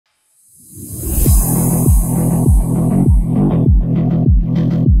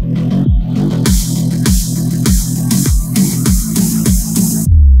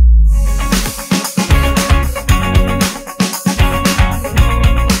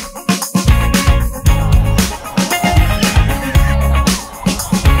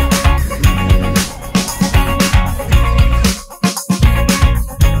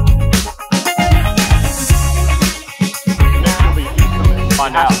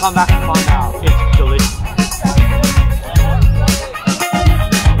come back and find out. It's delicious.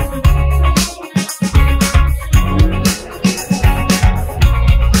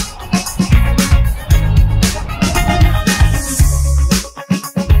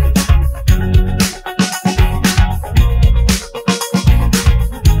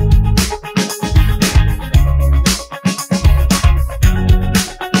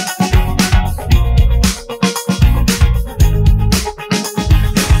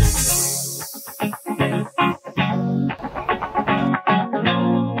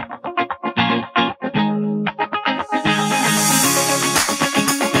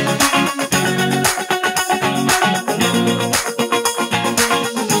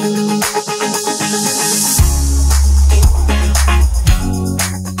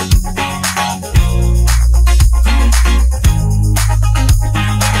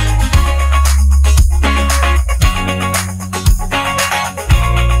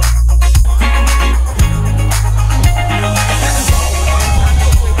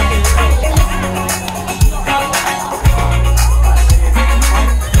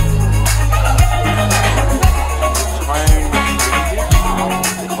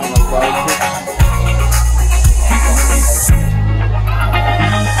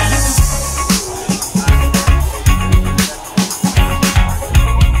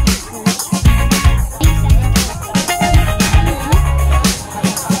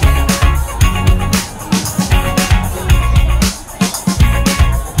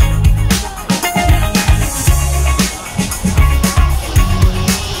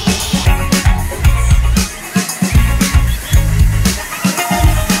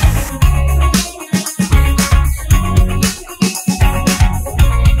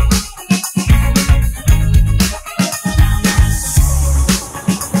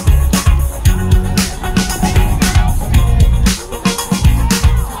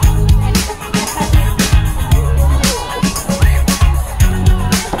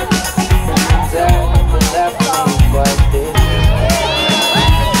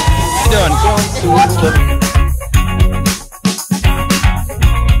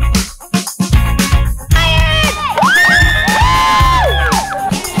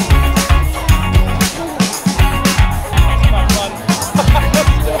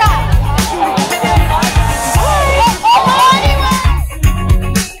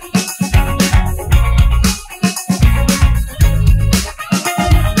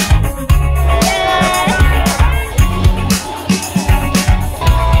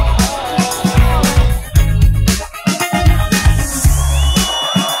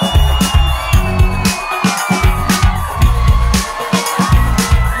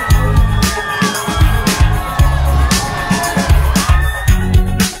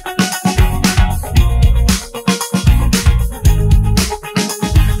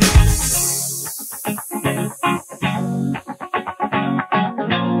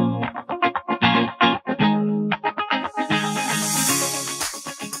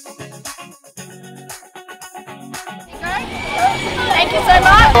 Thank you so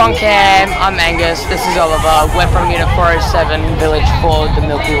much. OneCamp, I'm Angus, this is Oliver. We're from Unit 407, Village for the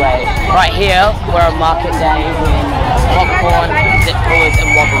Milky Way. Right here, we're on market day with popcorn, zip coolers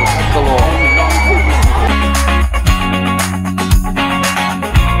and wobbles galore.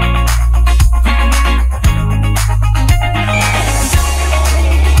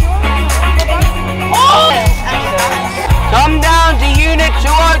 Come down to Unit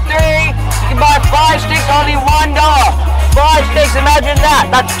 203, you can buy 5 sticks, only $1. 5 sticks, imagine that,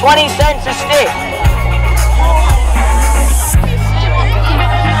 that's 20 cents a stick.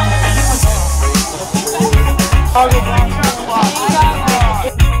 Every bar.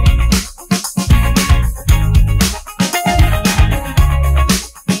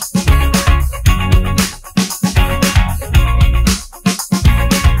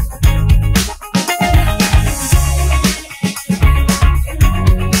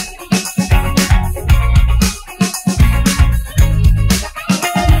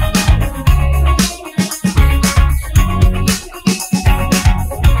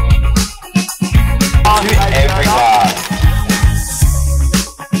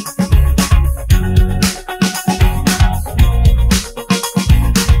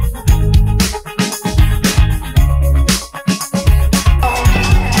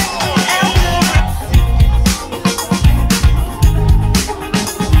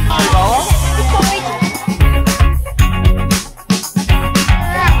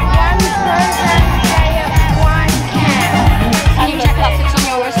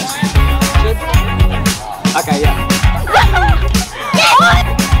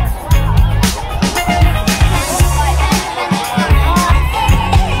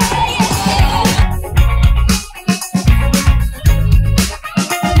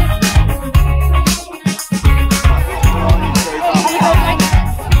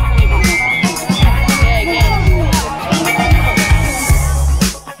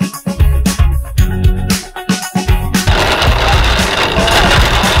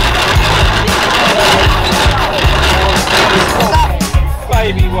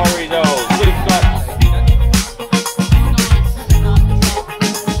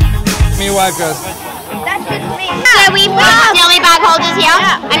 your wife goes. That's just me. So we've got jelly bag holders here,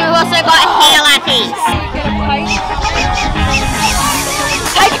 and we've also got hair lappies.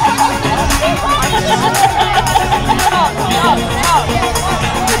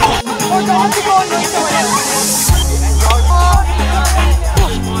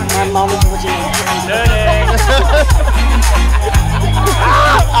 My mom is watching.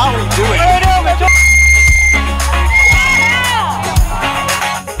 How are we doing?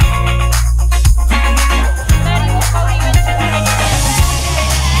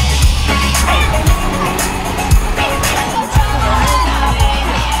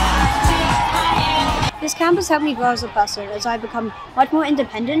 This camp has helped me grow as a person as I've become much more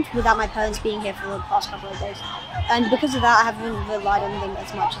independent without my parents being here for the past couple of days. And because of that, I haven't relied on them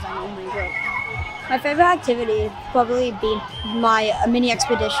as much as I normally would. My favourite activity has probably been my mini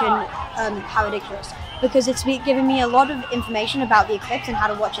expedition, How Ridiculous, because it's given me a lot of information about the eclipse and how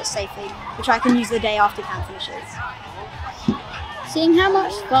to watch it safely, which I can use the day after camp finishes. Seeing how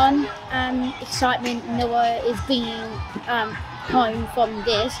much fun and excitement Noah is bringing home from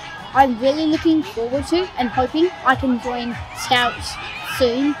this, I'm really looking forward to and hoping I can join Scouts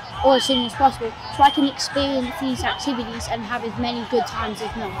soon, or as soon as possible, so I can experience these activities and have as many good times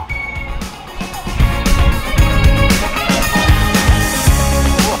as Noah.